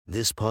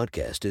This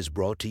podcast is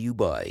brought to you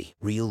by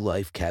Real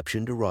Life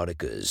Captioned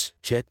Eroticas.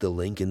 Check the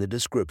link in the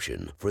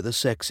description for the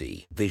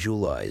sexy,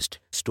 visualized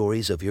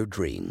stories of your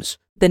dreams.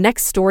 The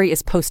next story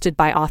is posted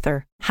by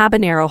author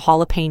Habanero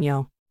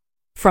Jalapeno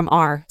from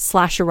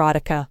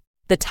r/erotica.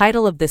 The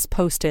title of this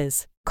post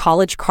is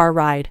College Car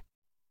Ride.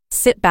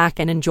 Sit back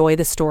and enjoy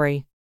the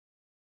story.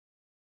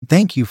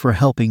 Thank you for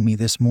helping me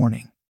this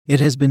morning. It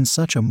has been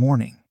such a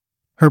morning.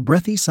 Her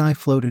breathy sigh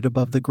floated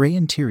above the gray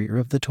interior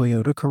of the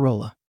Toyota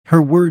Corolla.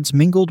 Her words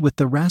mingled with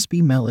the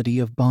raspy melody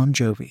of Bon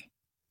Jovi,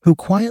 who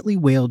quietly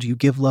wailed "You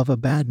Give Love a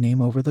Bad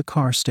Name" over the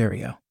car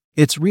stereo.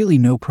 It's really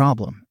no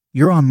problem.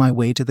 You're on my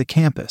way to the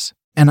campus,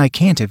 and I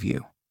can't have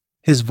you.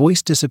 His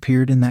voice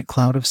disappeared in that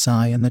cloud of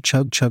sigh and the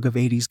chug-chug of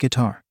 80s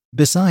guitar.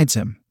 Besides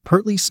him,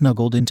 Pertley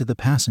snuggled into the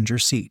passenger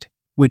seat,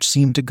 which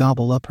seemed to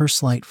gobble up her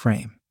slight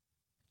frame.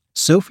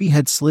 Sophie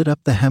had slid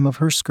up the hem of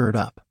her skirt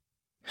up,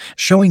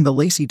 showing the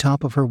lacy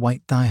top of her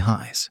white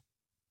thigh-highs,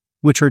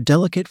 which her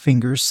delicate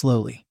fingers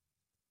slightly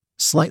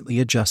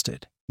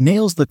adjusted.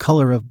 Nails the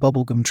color of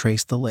bubblegum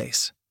traced the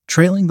lace,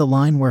 trailing the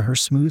line where her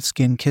smooth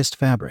skin kissed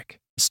fabric.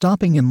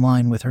 Stopping in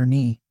line with her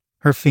knee,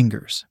 her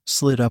fingers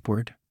slid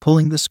upward,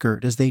 pulling the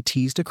skirt as they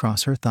teased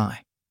across her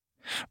thigh,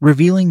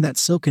 revealing that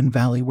silken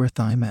valley where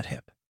thigh met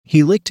hip.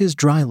 He licked his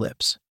dry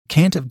lips.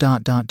 "Can't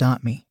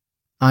have ... me."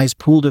 Eyes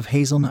pooled of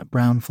hazelnut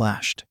brown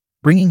flashed,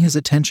 bringing his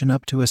attention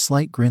up to a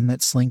slight grin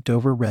that slinked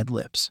over red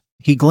lips.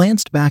 He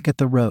glanced back at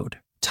the road,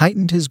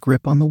 tightened his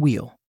grip on the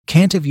wheel.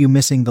 "Can't have you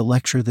missing the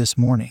lecture this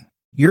morning.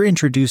 You're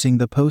introducing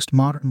the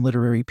postmodern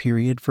literary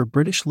period for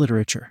British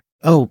literature."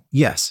 "Oh,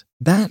 yes,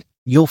 that.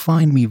 You'll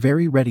find me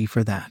very ready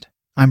for that.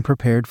 I'm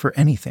prepared for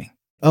anything."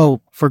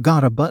 "Oh,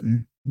 forgot a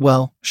button.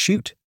 Well,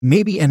 shoot,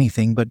 maybe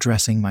anything but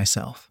dressing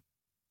myself."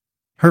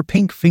 Her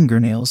pink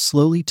fingernails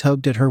slowly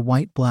tugged at her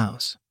white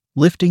blouse,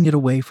 lifting it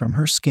away from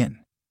her skin,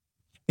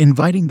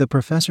 inviting the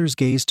professor's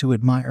gaze to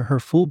admire her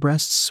full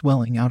breasts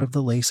swelling out of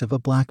the lace of a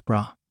black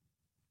bra.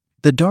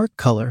 The dark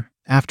color,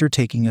 after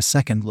taking a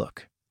second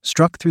look,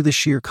 struck through the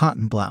sheer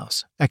cotton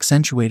blouse,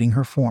 accentuating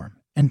her form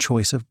and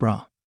choice of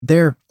bra.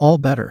 "There, all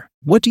better.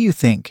 What do you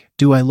think?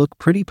 Do I look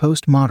pretty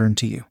postmodern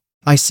to you?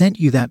 I sent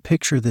you that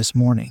picture this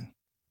morning,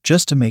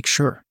 just to make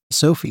sure.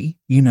 Sophie,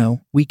 you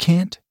know, we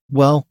can't."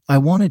 "Well, I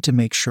wanted to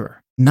make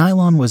sure.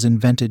 Nylon was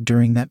invented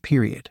during that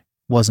period,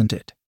 wasn't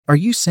it? Are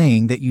you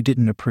saying that you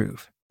didn't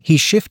approve?" He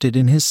shifted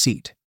in his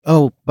seat.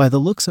 "Oh, by the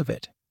looks of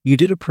it, you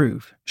did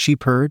approve," she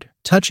purred,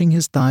 touching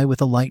his thigh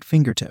with a light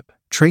fingertip,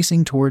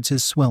 tracing towards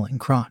his swelling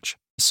crotch.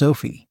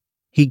 "Sophie,"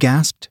 he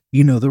gasped,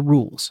 "you know the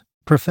rules.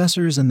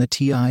 Professors and the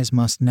TIs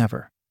must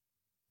never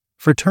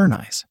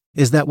fraternize."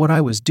 "Is that what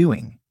I was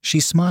doing?" She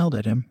smiled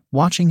at him,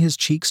 watching his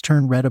cheeks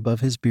turn red above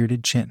his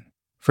bearded chin.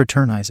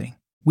 "Fraternizing?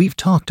 We've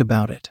talked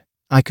about it.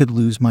 I could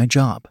lose my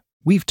job."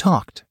 "We've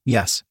talked,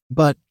 yes,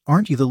 but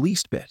aren't you the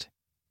least bit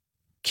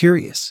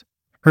curious?"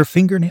 Her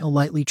fingernail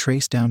lightly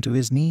traced down to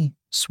his knee,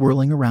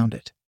 swirling around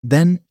it.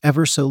 Then,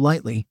 ever so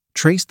lightly,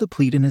 traced the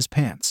pleat in his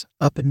pants,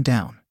 up and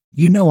down.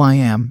 "You know I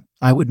am.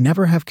 I would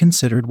never have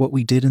considered what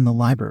we did in the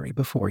library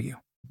before you.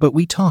 But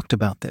we talked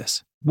about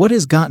this. What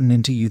has gotten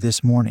into you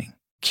this morning?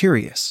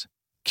 Curious,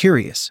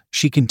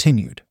 she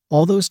continued.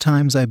 "All those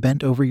times I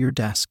bent over your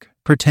desk,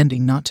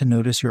 pretending not to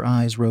notice your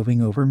eyes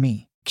roving over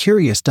me.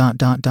 Curious ...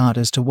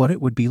 as to what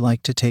it would be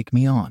like to take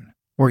me on,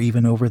 or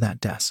even over that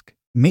desk.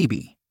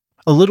 Maybe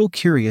a little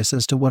curious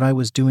as to what I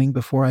was doing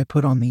before I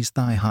put on these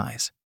thigh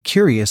highs.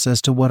 Curious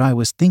as to what I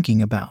was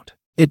thinking about.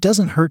 It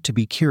doesn't hurt to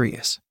be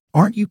curious.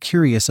 Aren't you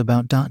curious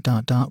about ...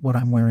 what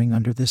I'm wearing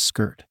under this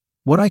skirt?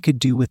 What I could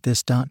do with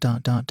this ...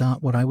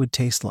 what I would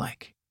taste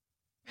like?"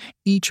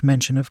 Each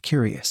mention of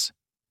curious.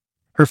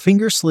 Her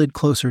finger slid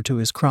closer to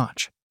his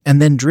crotch,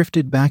 and then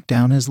drifted back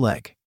down his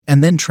leg,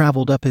 and then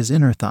traveled up his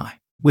inner thigh.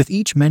 With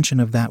each mention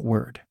of that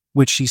word,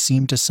 which she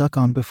seemed to suck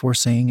on before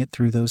saying it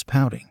through those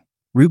pouting,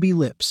 ruby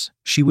lips,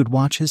 she would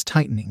watch his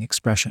tightening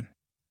expression,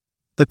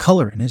 the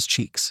color in his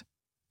cheeks.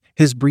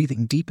 His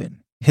breathing deepened.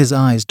 His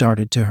eyes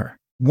darted to her.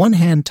 One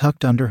hand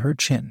tucked under her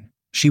chin,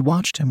 she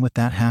watched him with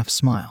that half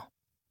smile,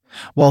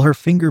 while her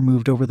finger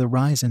moved over the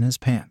rise in his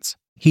pants.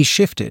 He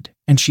shifted,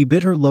 and she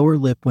bit her lower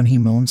lip when he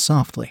moaned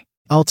softly.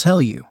 "I'll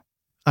tell you.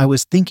 I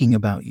was thinking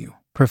about you,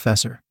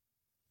 Professor.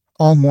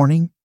 All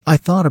morning, I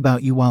thought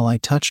about you while I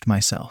touched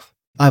myself.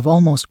 I've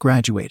almost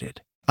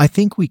graduated. I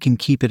think we can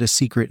keep it a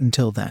secret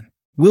until then.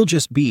 We'll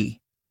just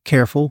be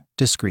careful,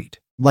 discreet.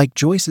 Like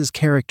Joyce's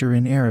character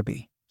in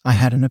Araby, I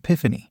had an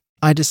epiphany.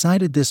 I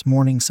decided this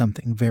morning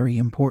something very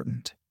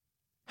important."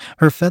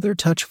 Her feather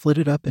touch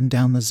flitted up and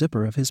down the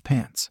zipper of his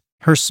pants.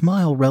 Her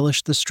smile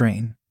relished the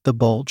strain, the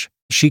bulge.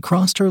 She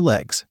crossed her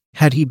legs.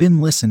 Had he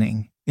been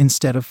listening,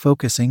 instead of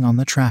focusing on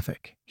the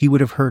traffic, he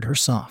would have heard her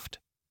soft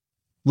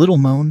little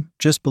moan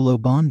just below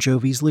Bon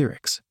Jovi's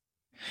lyrics.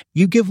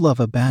 "You give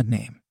love a bad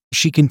name,"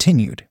 she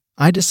continued.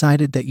 "I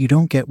decided that you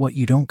don't get what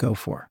you don't go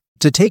for.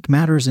 To take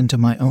matters into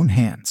my own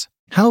hands.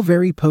 How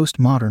very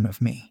postmodern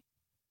of me."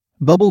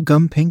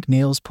 Bubble-gum pink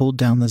nails pulled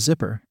down the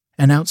zipper,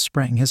 and out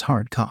sprang his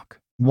hard cock.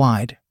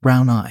 Wide,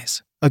 brown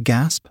eyes. A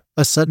gasp,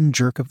 a sudden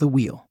jerk of the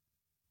wheel.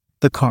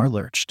 The car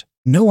lurched.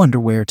 No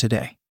underwear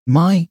today.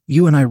 My,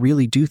 you and I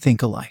really do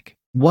think alike.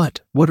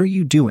 What are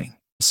you doing?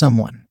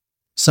 Someone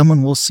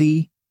will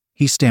see,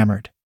 he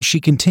stammered. She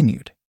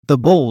continued. The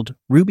bold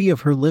ruby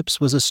of her lips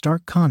was a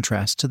stark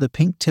contrast to the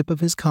pink tip of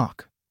his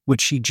cock,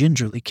 which she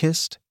gingerly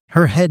kissed.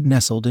 Her head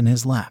nestled in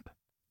his lap.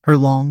 Her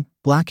long,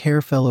 black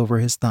hair fell over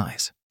his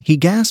thighs. He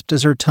gasped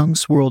as her tongue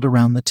swirled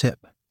around the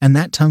tip, and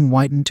that tongue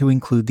widened to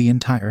include the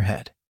entire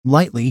head.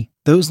 Lightly,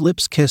 those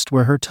lips kissed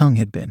where her tongue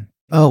had been.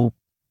 Oh,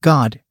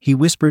 God, he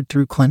whispered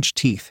through clenched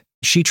teeth.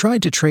 She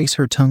tried to trace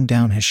her tongue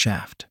down his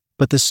shaft,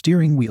 but the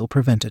steering wheel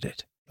prevented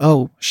it.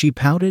 Oh, she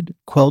pouted,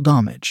 quelled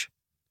homage.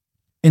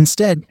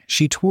 Instead,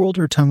 she twirled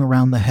her tongue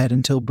around the head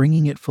until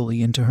bringing it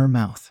fully into her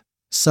mouth,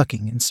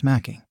 sucking and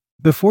smacking.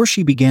 Before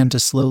she began to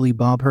slowly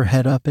bob her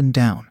head up and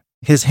down,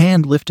 his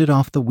hand lifted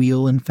off the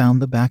wheel and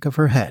found the back of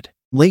her head.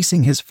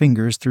 Lacing his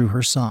fingers through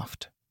her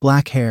soft,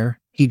 black hair,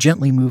 he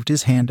gently moved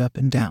his hand up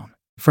and down.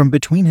 From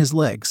between his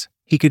legs,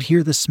 he could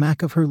hear the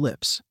smack of her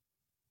lips,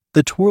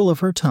 the twirl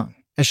of her tongue,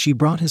 as she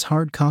brought his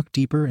hard cock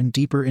deeper and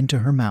deeper into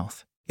her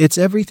mouth. It's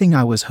everything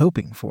I was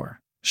hoping for,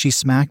 she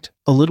smacked,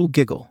 a little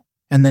giggle,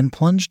 and then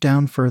plunged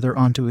down further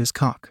onto his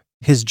cock.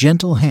 His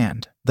gentle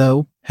hand,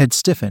 though, had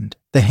stiffened,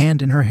 the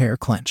hand in her hair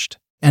clenched.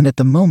 And at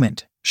the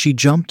moment, she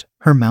jumped,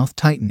 her mouth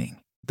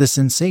tightening. The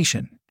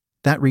sensation,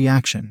 that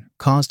reaction,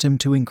 caused him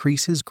to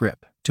increase his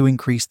grip, to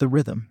increase the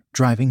rhythm,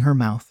 driving her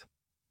mouth,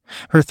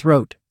 her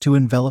throat, to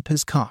envelop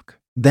his cock.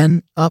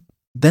 Then up,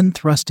 then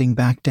thrusting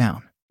back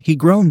down. He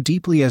groaned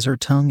deeply as her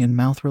tongue and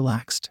mouth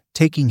relaxed,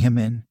 taking him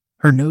in,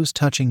 her nose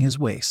touching his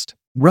waist.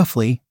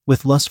 Roughly,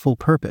 with lustful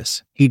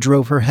purpose, he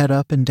drove her head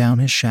up and down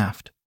his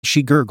shaft.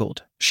 She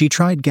gurgled. She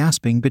tried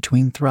gasping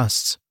between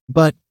thrusts,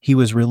 but he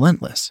was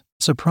relentless.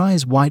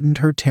 Surprise widened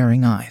her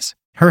tearing eyes.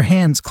 Her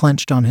hands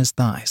clenched on his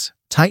thighs,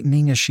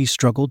 tightening as she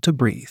struggled to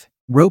breathe.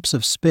 Ropes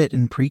of spit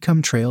and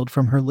pre-cum trailed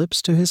from her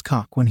lips to his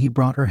cock when he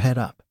brought her head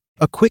up.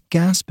 A quick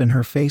gasp and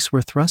her face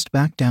were thrust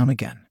back down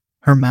again,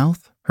 her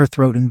mouth, her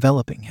throat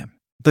enveloping him.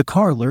 The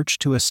car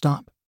lurched to a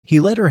stop. He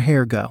let her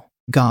hair go.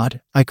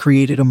 God, I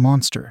created a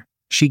monster,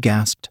 she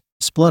gasped.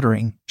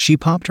 Spluttering, she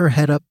popped her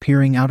head up,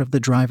 peering out of the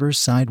driver's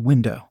side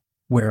window.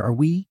 Where are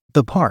we?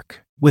 The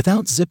park.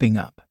 Without zipping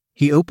up,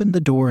 he opened the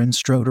door and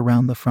strode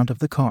around the front of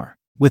the car.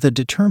 With a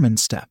determined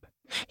step,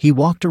 he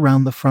walked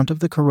around the front of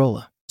the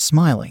Corolla.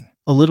 Smiling,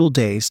 a little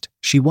dazed,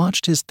 she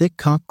watched his thick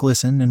cock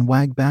glisten and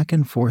wag back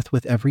and forth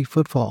with every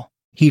footfall.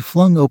 He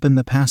flung open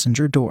the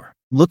passenger door,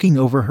 looking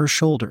over her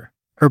shoulder,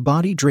 her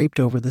body draped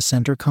over the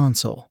center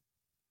console.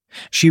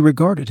 She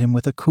regarded him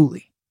with a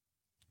coolie,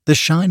 the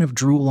shine of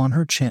drool on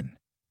her chin.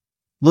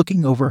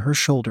 Looking over her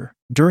shoulder,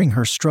 during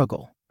her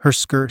struggle, her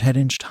skirt had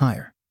inched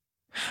higher,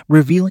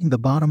 revealing the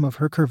bottom of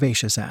her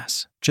curvaceous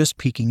ass, just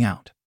peeking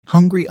out.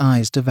 Hungry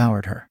eyes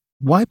devoured her.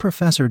 Why,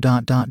 Professor...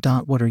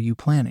 what are you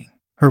planning?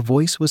 Her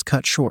voice was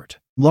cut short.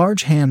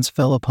 Large hands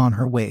fell upon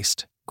her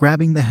waist,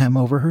 grabbing the hem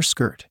over her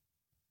skirt,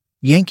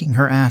 yanking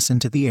her ass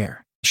into the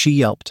air. She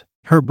yelped.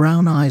 Her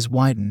brown eyes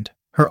widened.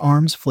 Her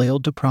arms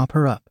flailed to prop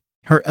her up.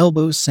 Her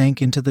elbows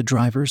sank into the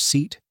driver's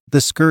seat.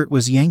 The skirt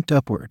was yanked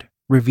upward,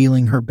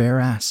 revealing her bare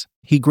ass.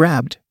 He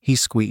grabbed, he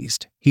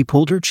squeezed, he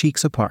pulled her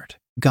cheeks apart.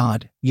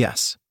 God,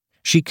 yes.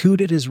 She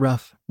cooed at his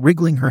rough,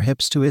 wriggling her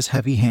hips to his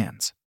heavy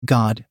hands.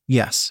 God,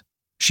 yes.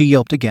 She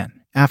yelped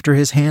again, after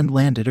his hand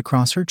landed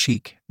across her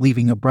cheek,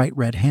 leaving a bright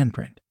red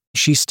handprint.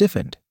 She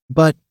stiffened,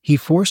 but he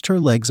forced her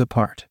legs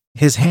apart.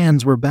 His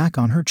hands were back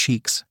on her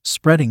cheeks,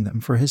 spreading them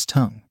for his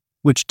tongue,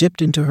 which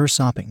dipped into her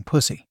sopping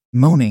pussy.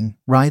 Moaning,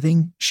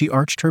 writhing, she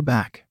arched her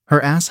back, her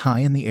ass high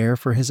in the air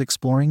for his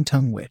exploring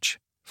tongue, which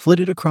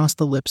flitted across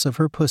the lips of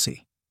her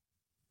pussy,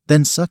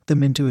 then sucked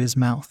them into his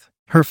mouth.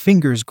 Her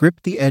fingers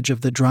gripped the edge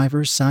of the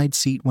driver's side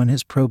seat when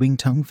his probing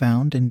tongue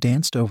found and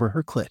danced over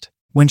her clit.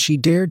 When she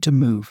dared to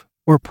move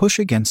or push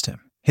against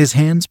him, his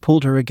hands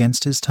pulled her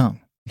against his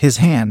tongue. His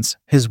hands,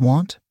 his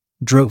want,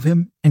 drove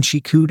him, and she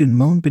cooed and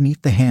moaned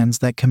beneath the hands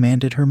that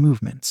commanded her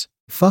movements.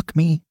 Fuck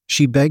me,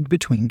 she begged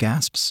between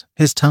gasps,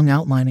 his tongue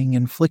outlining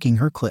and flicking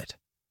her clit.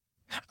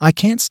 I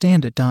can't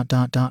stand it...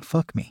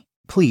 Fuck me.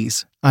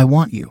 Please, I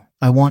want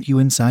you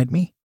inside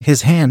me.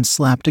 His hand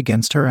slapped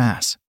against her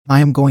ass. I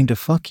am going to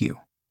fuck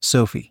you,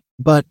 Sophie.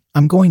 But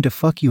I'm going to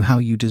fuck you how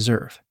you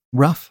deserve.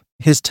 Rough.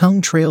 His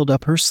tongue trailed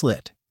up her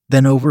slit,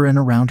 then over and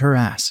around her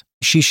ass.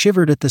 She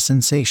shivered at the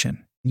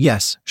sensation.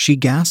 Yes, she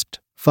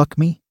gasped. Fuck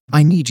me.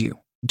 I need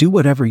you. Do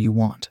whatever you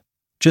want.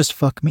 Just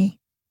fuck me.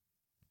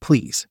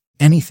 Please.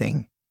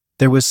 Anything.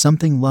 There was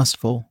something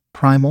lustful,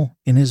 primal,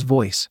 in his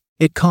voice.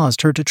 It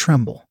caused her to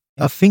tremble.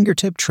 A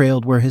fingertip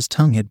trailed where his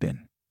tongue had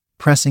been,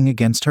 pressing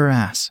against her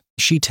ass.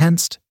 She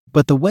tensed,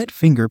 but the wet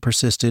finger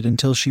persisted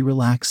until she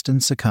relaxed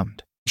and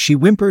succumbed. She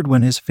whimpered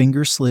when his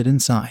finger slid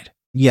inside.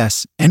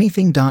 Yes,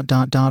 anything...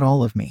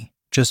 all of me.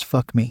 Just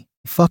fuck me.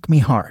 Fuck me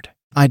hard.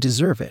 I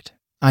deserve it.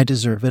 I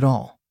deserve it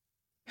all.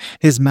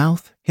 His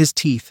mouth, his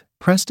teeth,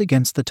 pressed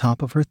against the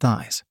top of her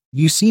thighs.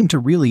 You seem to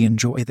really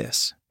enjoy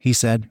this, he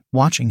said,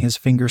 watching his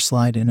finger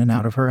slide in and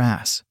out of her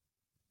ass.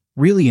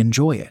 Really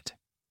enjoy it.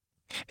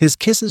 His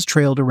kisses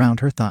trailed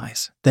around her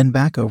thighs, then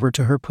back over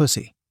to her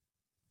pussy.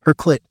 Her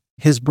clit,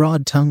 His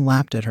broad tongue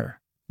lapped at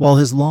her, while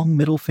his long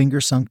middle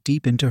finger sunk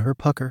deep into her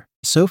pucker.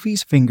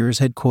 Sophie's fingers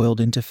had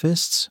coiled into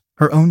fists.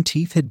 Her own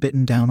teeth had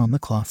bitten down on the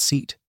cloth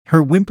seat.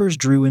 Her whimpers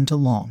drew into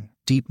long,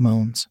 deep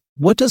moans.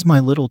 "What does my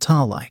little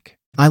Ta like?"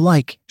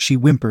 She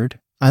whimpered.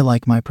 "I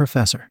like my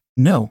professor."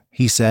 "No,"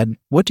 he said.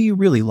 "What do you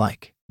really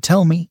like?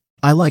 Tell me."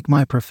 "I like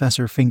my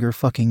professor finger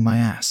fucking my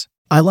ass.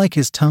 I like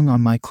his tongue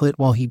on my clit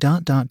while he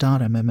finger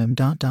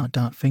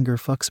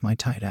fucks my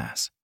tight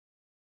ass."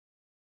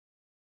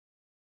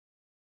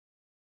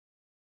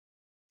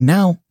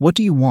 "Now, what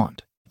do you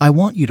want?" "I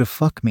want you to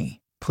fuck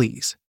me,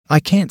 please. I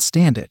can't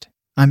stand it.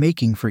 I'm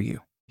aching for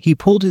you." He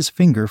pulled his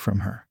finger from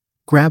her,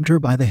 grabbed her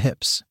by the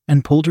hips,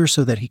 and pulled her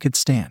so that he could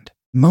stand.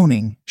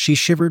 Moaning, she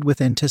shivered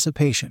with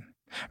anticipation,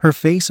 her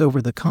face over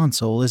the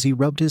console as he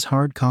rubbed his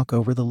hard cock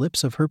over the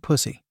lips of her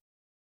pussy.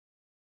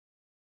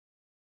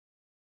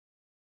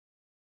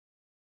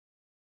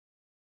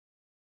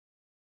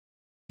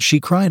 She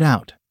cried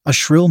out, a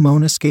shrill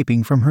moan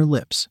escaping from her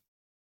lips.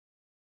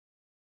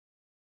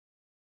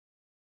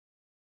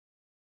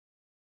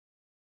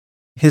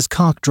 His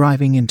cock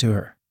driving into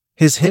her,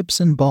 his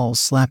hips and balls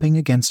slapping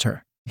against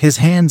her. His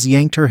hands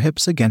yanked her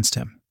hips against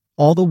him,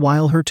 all the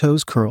while her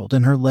toes curled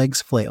and her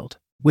legs flailed.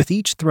 With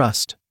each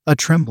thrust, a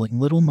trembling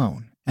little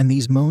moan, and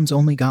these moans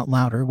only got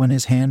louder when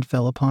his hand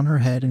fell upon her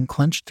head and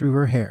clenched through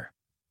her hair,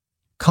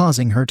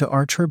 causing her to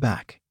arch her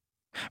back,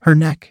 her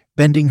neck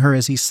bending her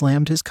as he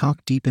slammed his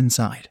cock deep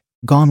inside.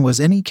 Gone was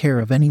any care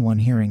of anyone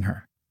hearing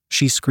her.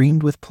 She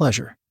screamed with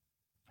pleasure,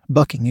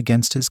 bucking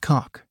against his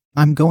cock.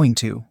 I'm going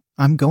to,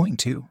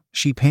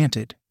 she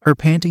panted, her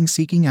panting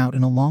seeking out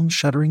in a long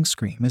shuddering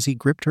scream as he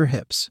gripped her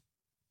hips,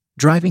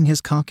 driving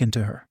his cock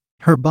into her.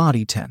 Her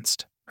body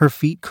tensed, her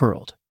feet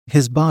curled,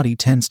 his body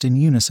tensed in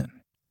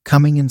unison,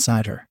 coming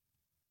inside her,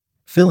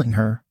 filling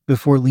her,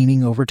 before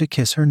leaning over to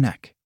kiss her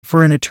neck.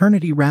 For an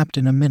eternity wrapped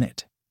in a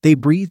minute, they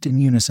breathed in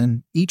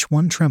unison, each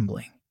one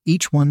trembling,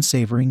 each one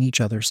savoring each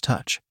other's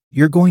touch.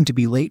 "You're going to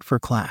be late for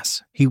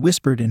class," he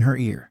whispered in her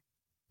ear.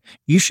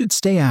 "You should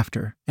stay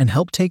after and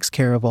help takes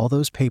care of all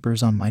those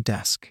papers on my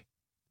desk."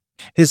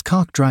 His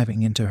cock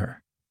driving into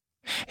her,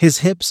 his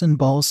hips and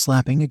balls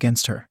slapping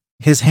against her.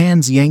 His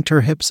hands yanked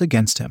her hips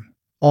against him,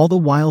 all the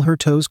while her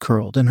toes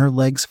curled and her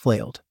legs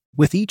flailed.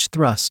 With each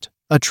thrust,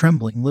 a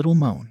trembling little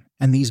moan,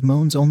 and these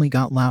moans only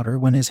got louder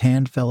when his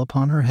hand fell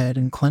upon her head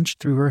and clenched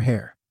through her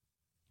hair,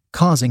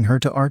 causing her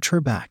to arch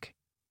her back,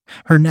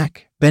 her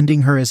neck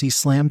bending her as he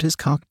slammed his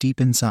cock deep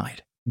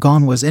inside.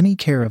 Gone was any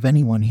care of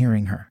anyone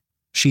hearing her.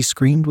 She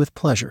screamed with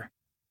pleasure,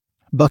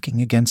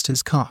 bucking against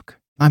his cock.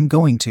 I'm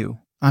going to,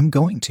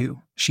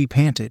 she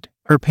panted,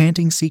 her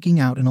panting seeking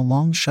out in a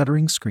long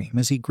shuddering scream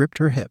as he gripped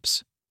her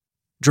hips,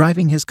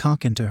 driving his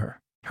cock into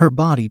her. Her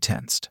body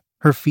tensed,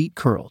 her feet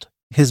curled,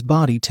 his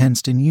body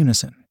tensed in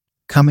unison,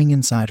 coming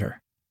inside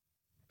her,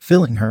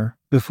 filling her,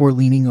 before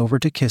leaning over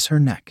to kiss her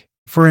neck.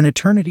 For an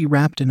eternity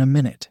wrapped in a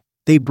minute,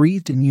 they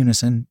breathed in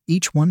unison,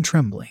 each one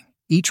trembling,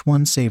 each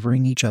one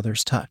savoring each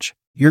other's touch.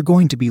 "You're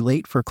going to be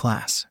late for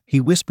class," he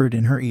whispered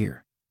in her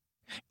ear.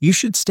 "You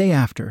should stay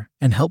after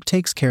and help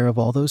takes care of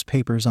all those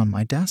papers on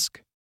my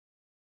desk."